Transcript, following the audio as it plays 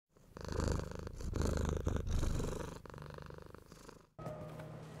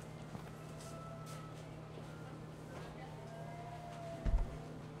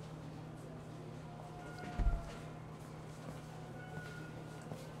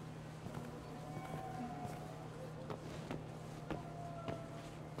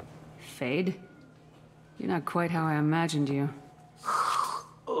Fade? You're not quite how I imagined you.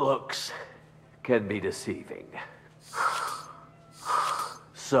 Looks can be deceiving.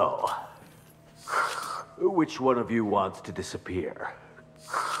 So, which one of you wants to disappear?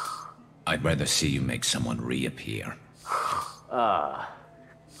 I'd rather see you make someone reappear.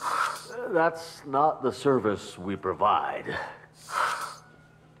 That's not the service we provide.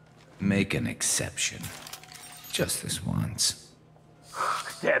 Make an exception. Just this once.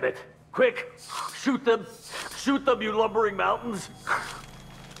 Damn it. Quick! Shoot them! Shoot them, you lumbering mountains!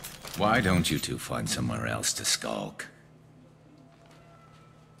 Why don't you two find somewhere else to skulk?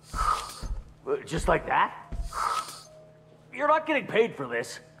 Just like that? You're not getting paid for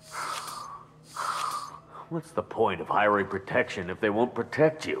this. What's the point of hiring protection if they won't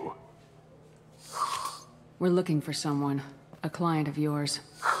protect you? We're looking for someone. A client of yours.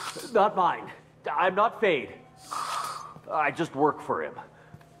 Not mine. I'm not Fade. I just work for him.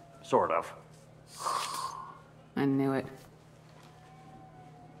 Sort of. I knew it.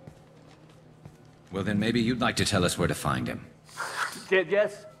 Well, then maybe you'd like to tell us where to find him.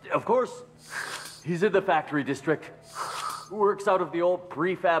 Yes, of course. He's in the factory district. Works out of the old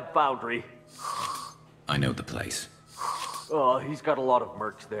prefab foundry. I know the place. Oh, he's got a lot of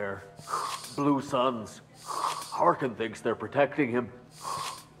mercs there. Blue Suns. Harkin thinks they're protecting him.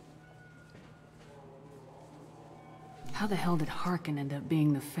 How the hell did Harkin end up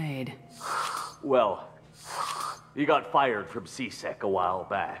being the Fade? Well, he got fired from C-Sec a while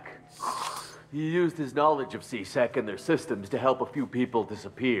back. He used his knowledge of C-Sec and their systems to help a few people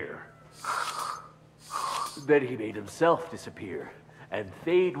disappear. Then he made himself disappear, and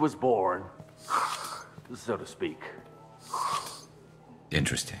Fade was born, so to speak.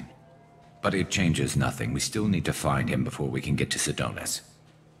 Interesting. But it changes nothing. We still need to find him before we can get to Sedonis.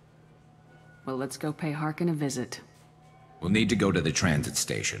 Well, let's go pay Harkin a visit. We'll need to go to the transit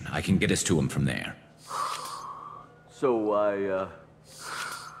station. I can get us to him from there. So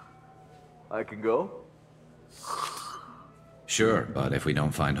I can go? Sure, but if we don't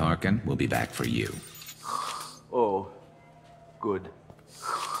find Harkin, we'll be back for you. Oh, good.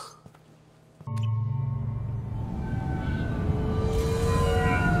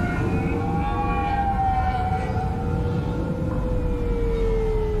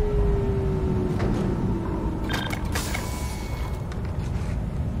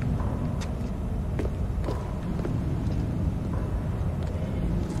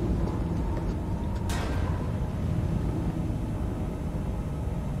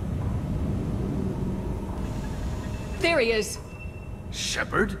 There he is!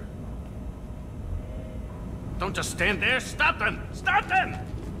 Shepard? Don't just stand there. Stop them! Stop them!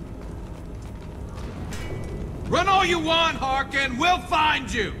 Run all you want, Harkin. We'll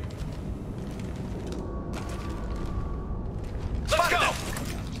find you. Let's go!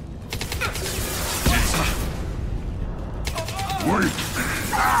 Wait.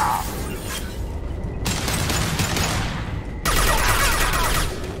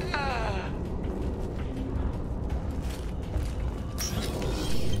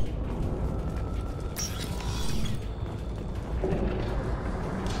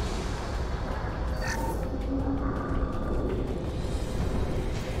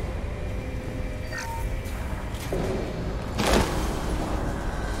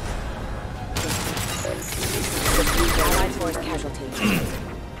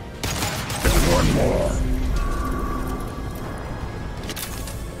 One more.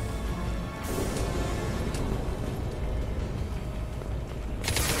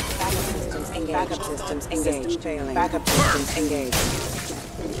 Backup systems engaged. Backup systems engaged.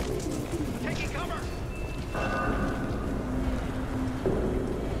 Taking cover!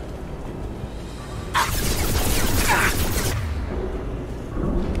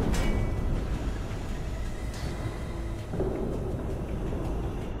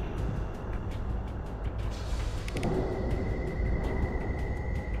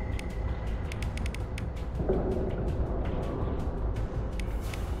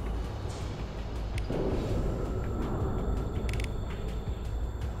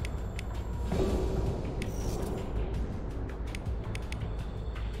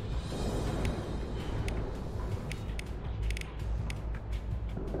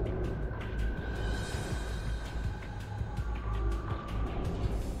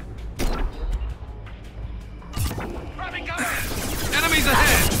 Enemies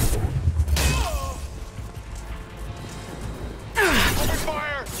ahead!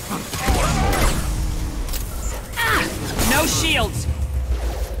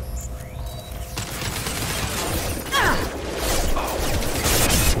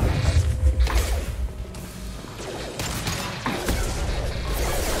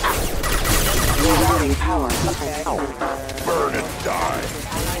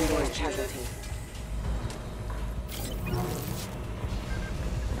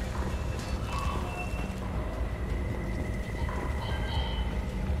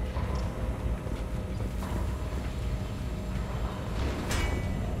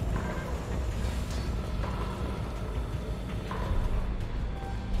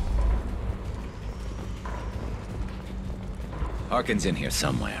 Harkin's in here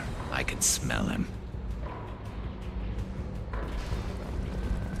somewhere. I can smell him.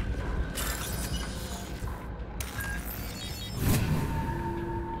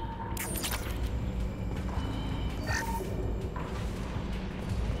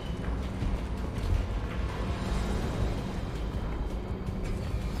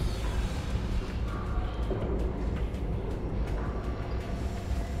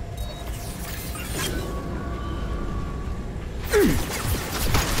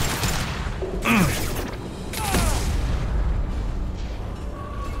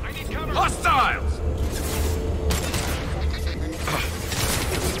 Hostiles!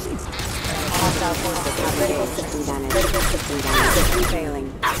 Hostile forces have critical system damage. Critical system damage. System failing.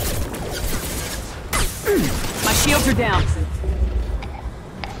 My shields are down.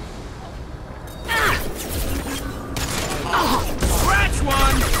 Scratch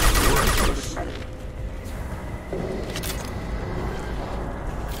one!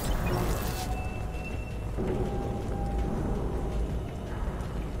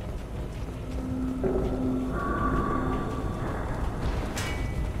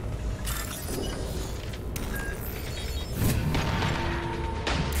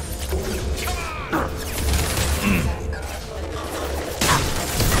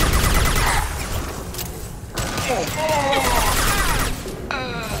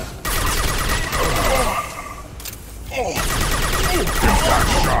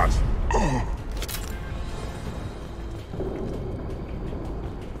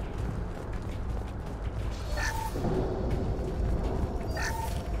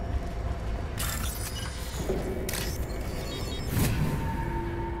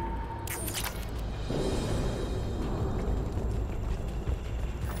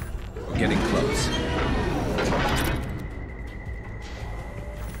 We're getting close.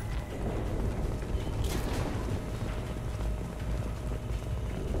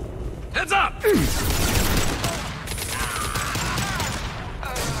 Heads up!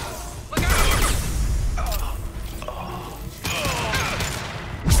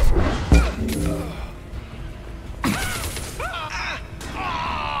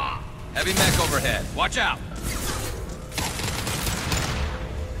 Heavy mech overhead. Watch out!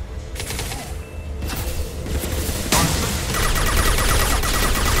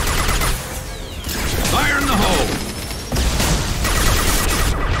 Fire in the hole!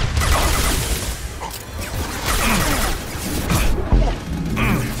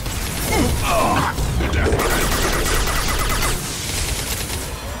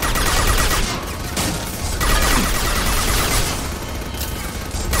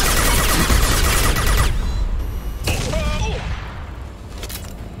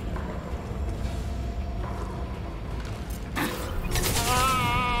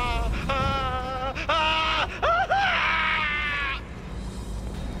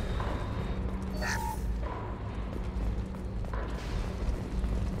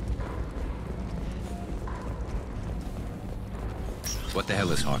 What the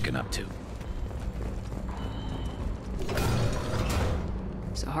hell is Harkin up to?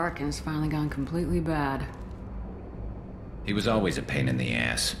 So Harkin's finally gone completely bad. He was always a pain in the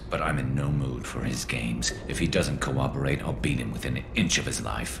ass, but I'm in no mood for his games. If he doesn't cooperate, I'll beat him within an inch of his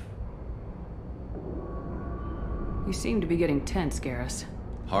life. You seem to be getting tense, Garrus.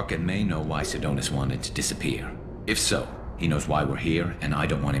 Harkin may know why Sidonis wanted to disappear. If so, he knows why we're here, and I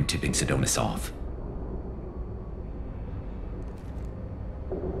don't want him tipping Sidonis off.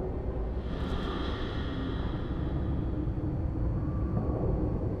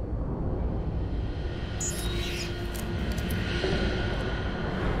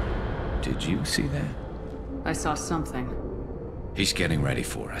 Did you see that? I saw something. He's getting ready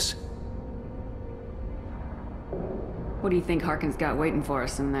for us. What do you think Harkin's got waiting for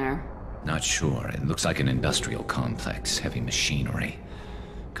us in there? Not sure. It looks like an industrial complex. Heavy machinery.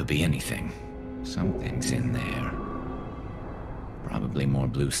 Could be anything. Something's in there. Probably more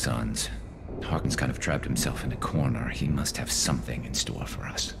blue suns. Harkin's kind of trapped himself in a corner. He must have something in store for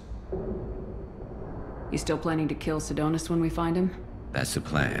us. You still planning to kill Sidonis when we find him? That's the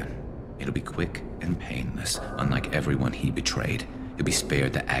plan. It'll be quick and painless. Unlike everyone he betrayed, he'll be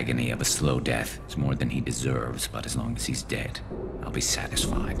spared the agony of a slow death. It's more than he deserves, but as long as he's dead, I'll be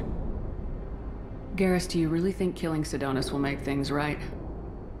satisfied. Garrus, do you really think killing Sidonis will make things right?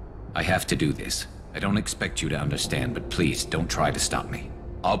 I have to do this. I don't expect you to understand, but please don't try to stop me.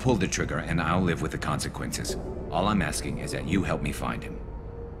 I'll pull the trigger and I'll live with the consequences. All I'm asking is that you help me find him.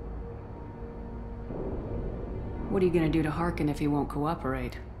 What are you gonna do to Harkin if he won't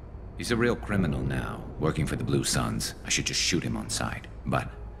cooperate? He's a real criminal now, working for the Blue Suns. I should just shoot him on sight. But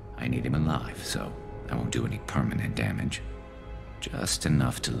I need him alive, so I won't do any permanent damage. Just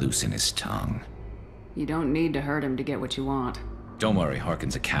enough to loosen his tongue. You don't need to hurt him to get what you want. Don't worry,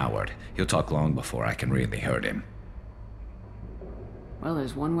 Harkin's a coward. He'll talk long before I can really hurt him. Well,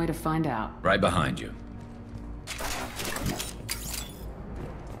 there's one way to find out. Right behind you.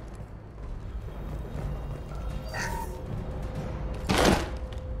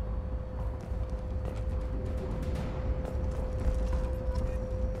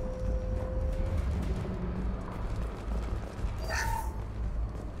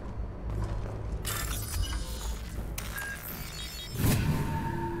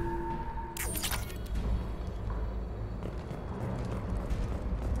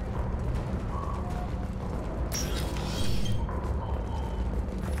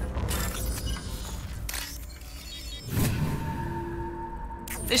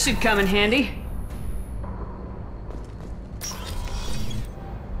 This should come in handy.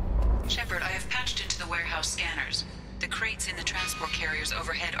 Shepard, I have patched into the warehouse scanners. The crates in the transport carriers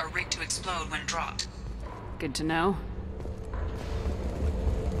overhead are rigged to explode when dropped. Good to know.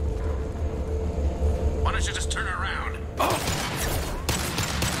 Why don't you just turn around? Oh.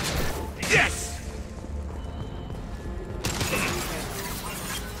 Yes!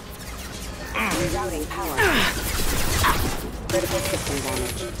 Rerouting power. Critical system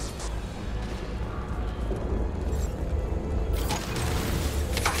damage.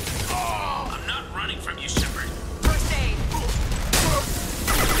 I'm not running from you, Shepard. First aid!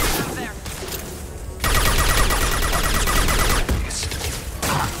 Out there!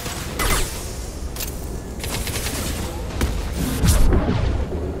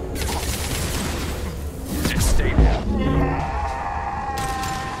 Just stay there.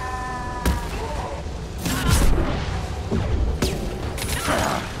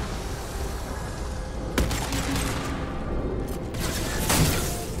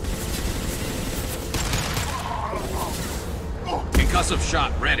 Concussive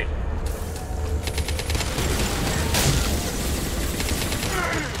shot ready.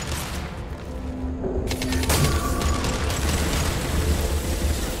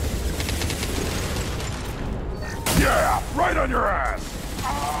 Yeah, right on your ass.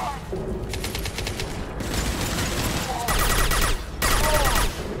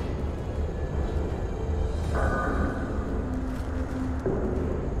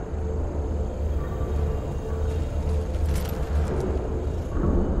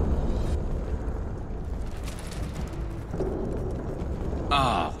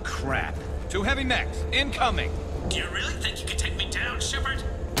 Oh, crap. Two heavy mechs, incoming. Do you really think you can take me down, Shepard?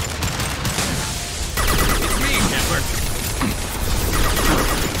 It's me, Shepard.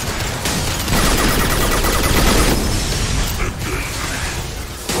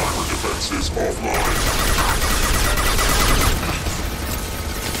 Primer defenses offline.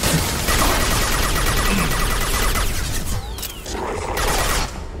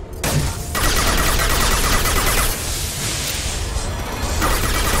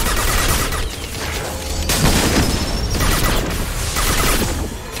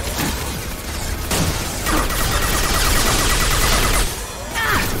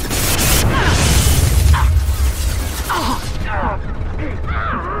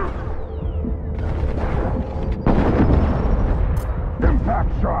 Impact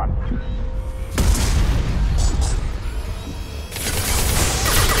shot.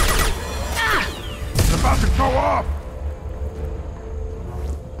 It's about to go off.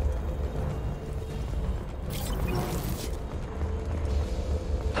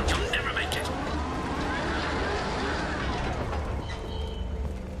 You'll never make it.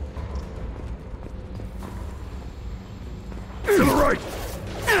 To the right.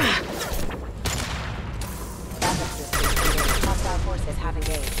 Backup system engaged. Hostile forces have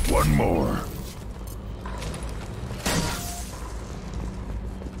engaged. One more.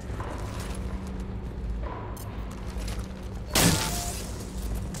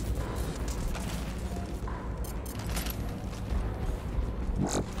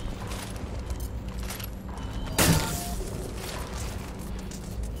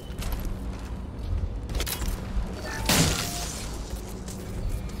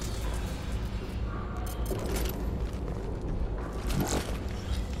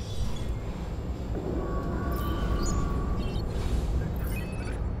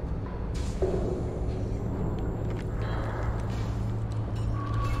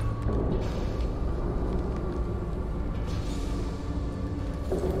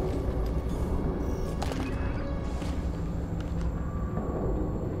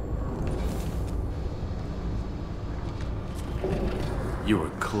 You were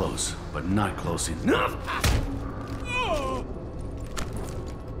close, but not close enough.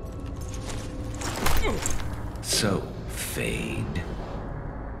 So, fade.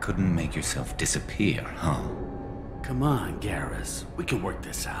 Couldn't make yourself disappear, huh? Come on, Garrus. We can work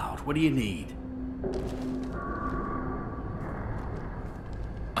this out. What do you need?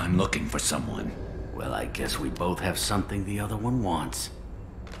 I'm looking for someone. Well, I guess we both have something the other one wants.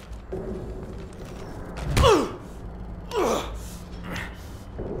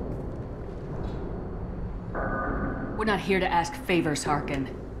 We're not here to ask favors,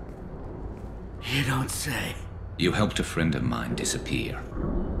 Harkin. You don't say. You helped a friend of mine disappear.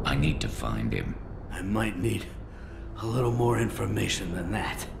 I need to find him. I might need a little more information than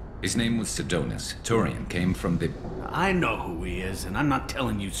that. His name was Sidonis. Turian came from the... I know who he is, and I'm not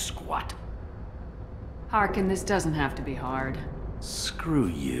telling you squat. Harkin, this doesn't have to be hard. Screw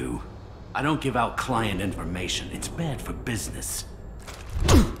you. I don't give out client information. It's bad for business.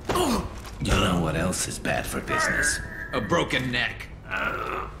 You know what else is bad for business? A broken neck.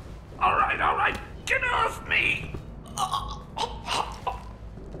 All right. Get off me!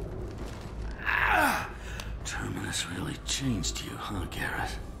 Terminus really changed you, huh,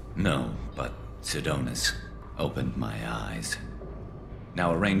 Garrus? No, but Sidonis opened my eyes.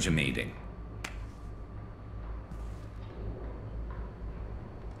 Now arrange a meeting.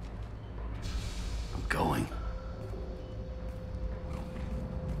 I'm going.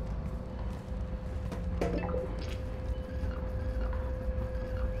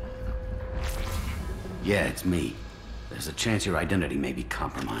 Yeah, it's me. There's a chance your identity may be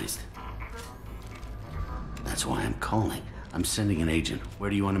compromised. That's why I'm calling. I'm sending an agent. Where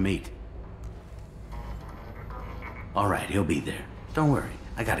do you want to meet? All right, he'll be there. Don't worry,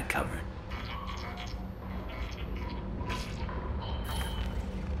 I got it covered.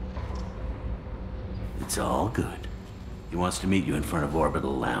 It's all good. He wants to meet you in front of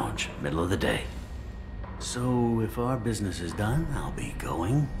Orbital Lounge, middle of the day. So, if our business is done, I'll be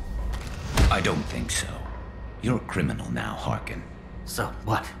going. I don't think so. You're a criminal now, Harkin. So,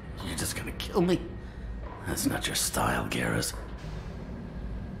 what? You're just gonna kill me? That's not your style, Garrus.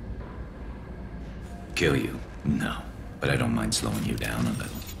 Kill you? No. But I don't mind slowing you down a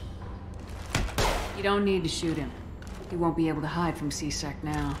little. You don't need to shoot him. He won't be able to hide from C-Sec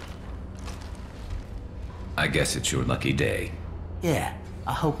now. I guess it's your lucky day. Yeah,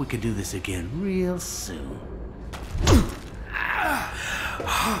 I hope we can do this again real soon.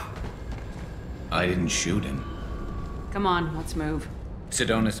 I didn't shoot him. Come on, let's move.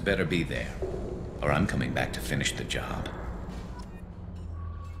 Sidonis better be there, or I'm coming back to finish the job.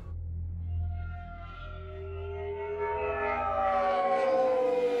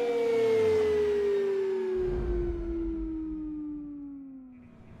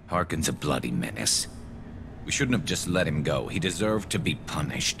 Harkin's a bloody menace. We shouldn't have just let him go. He deserved to be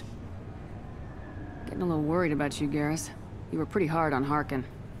punished. Getting a little worried about you, Garrus. You were pretty hard on Harkin.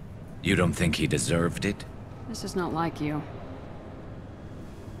 You don't think he deserved it? This is not like you.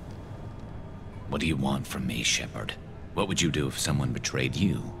 What do you want from me, Shepard? What would you do if someone betrayed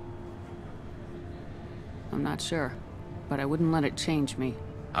you? I'm not sure, but I wouldn't let it change me.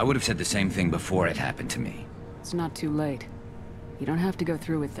 I would have said the same thing before it happened to me. It's not too late. You don't have to go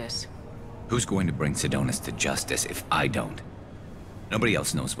through with this. Who's going to bring Sidonis to justice if I don't? Nobody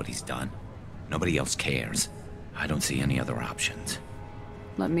else knows what he's done. Nobody else cares. I don't see any other options.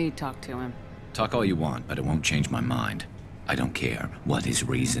 Let me talk to him. Talk all you want, but it won't change my mind. I don't care what his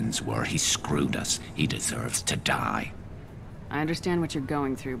reasons were. He screwed us. He deserves to die. I understand what you're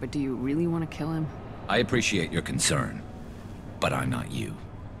going through, but do you really want to kill him? I appreciate your concern, but I'm not you.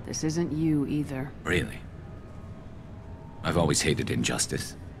 This isn't you either. Really? I've always hated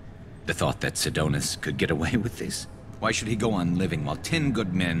injustice. The thought that Sidonis could get away with this? Why should he go on living while 10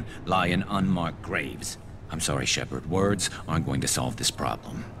 good men lie in unmarked graves? I'm sorry, Shepard. Words aren't going to solve this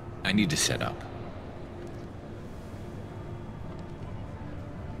problem. I need to set up.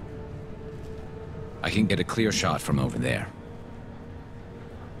 I can get a clear shot from over there.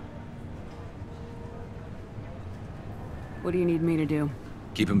 What do you need me to do?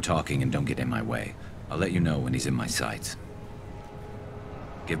 Keep him talking and don't get in my way. I'll let you know when he's in my sights.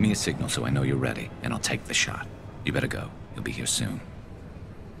 Give me a signal so I know you're ready, and I'll take the shot. You better go. You'll be here soon.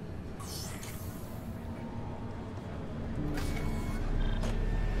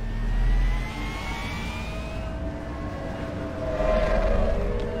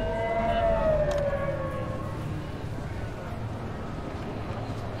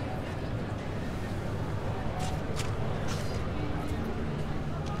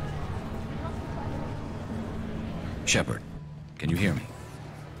 Shepard, can you hear me?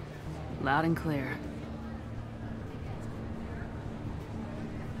 Loud and clear.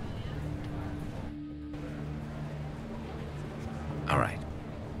 All right.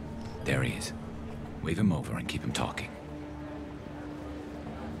 There he is. Wave him over and keep him talking.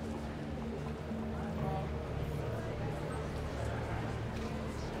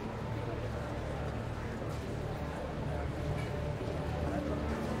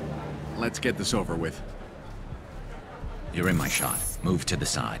 Let's get this over with. You're in my shot. Move to the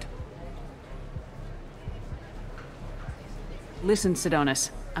side. Listen,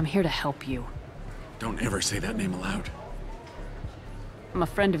 Sidonis. I'm here to help you. Don't ever say that name aloud. I'm a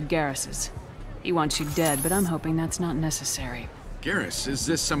friend of Garrus's. He wants you dead, but I'm hoping that's not necessary. Garrus, is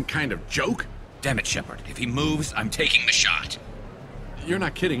this some kind of joke? Damn it, Shepard. If he moves, I'm taking the shot. You're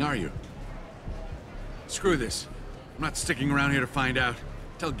not kidding, are you? Screw this. I'm not sticking around here to find out.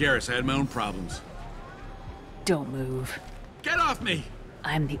 Tell Garrus I had my own problems. Don't move. Get off me!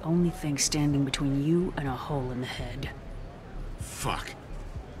 I'm the only thing standing between you and a hole in the head. Fuck.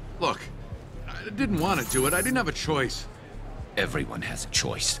 Look, I didn't want to do it. I didn't have a choice. Everyone has a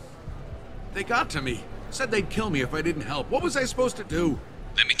choice. They got to me. Said they'd kill me if I didn't help. What was I supposed to do?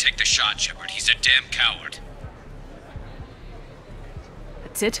 Let me take the shot, Shepard. He's a damn coward.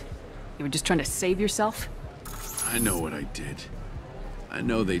 That's it? You were just trying to save yourself? I know what I did. I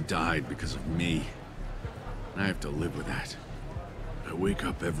know they died because of me. And I have to live with that. I wake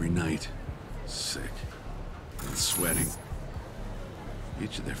up every night, sick and sweating.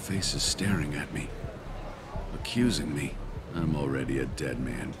 Each of their faces staring at me, accusing me. I'm already a dead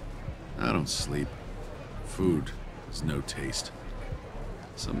man. I don't sleep. Food has no taste.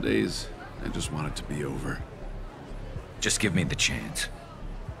 Some days, I just want it to be over. Just give me the chance.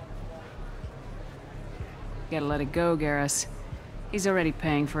 Gotta let it go, Garrus. He's already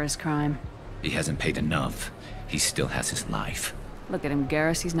paying for his crime. He hasn't paid enough. He still has his life. Look at him,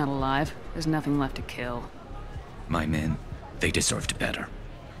 Garrus. He's not alive. There's nothing left to kill. My men, they deserved better.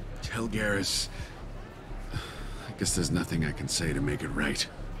 Tell Garrus... I guess there's nothing I can say to make it right.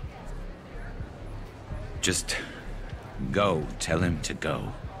 Just go. Tell him to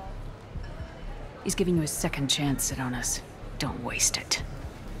go. He's giving you a second chance, Sidonis. Don't waste it.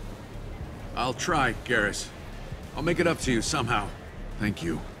 I'll try, Garrus. I'll make it up to you somehow. Thank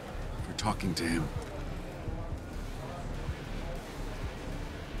you for talking to him.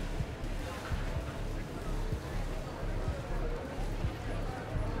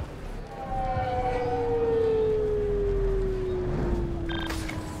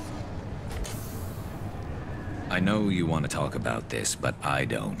 I know you want to talk about this, but I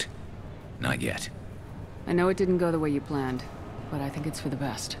don't. Not yet. I know it didn't go the way you planned, but I think it's for the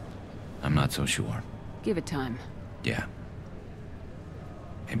best. I'm not so sure. Give it time. Yeah.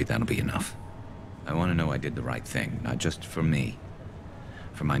 Maybe that'll be enough. I want to know I did the right thing, not just for me.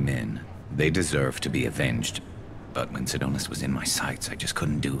 For my men. They deserve to be avenged. But when Sidonis was in my sights, I just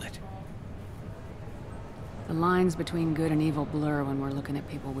couldn't do it. The lines between good and evil blur when we're looking at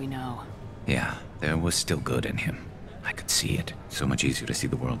people we know. Yeah, there was still good in him. I could see it. So much easier to see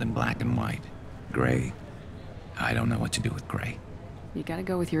the world in black and white. Gray. I don't know what to do with gray. You gotta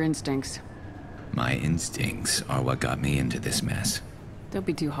go with your instincts. My instincts are what got me into this mess. Don't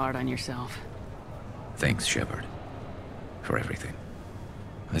be too hard on yourself. Thanks, Shepard. For everything.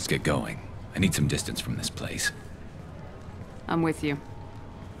 Let's get going. I need some distance from this place. I'm with you.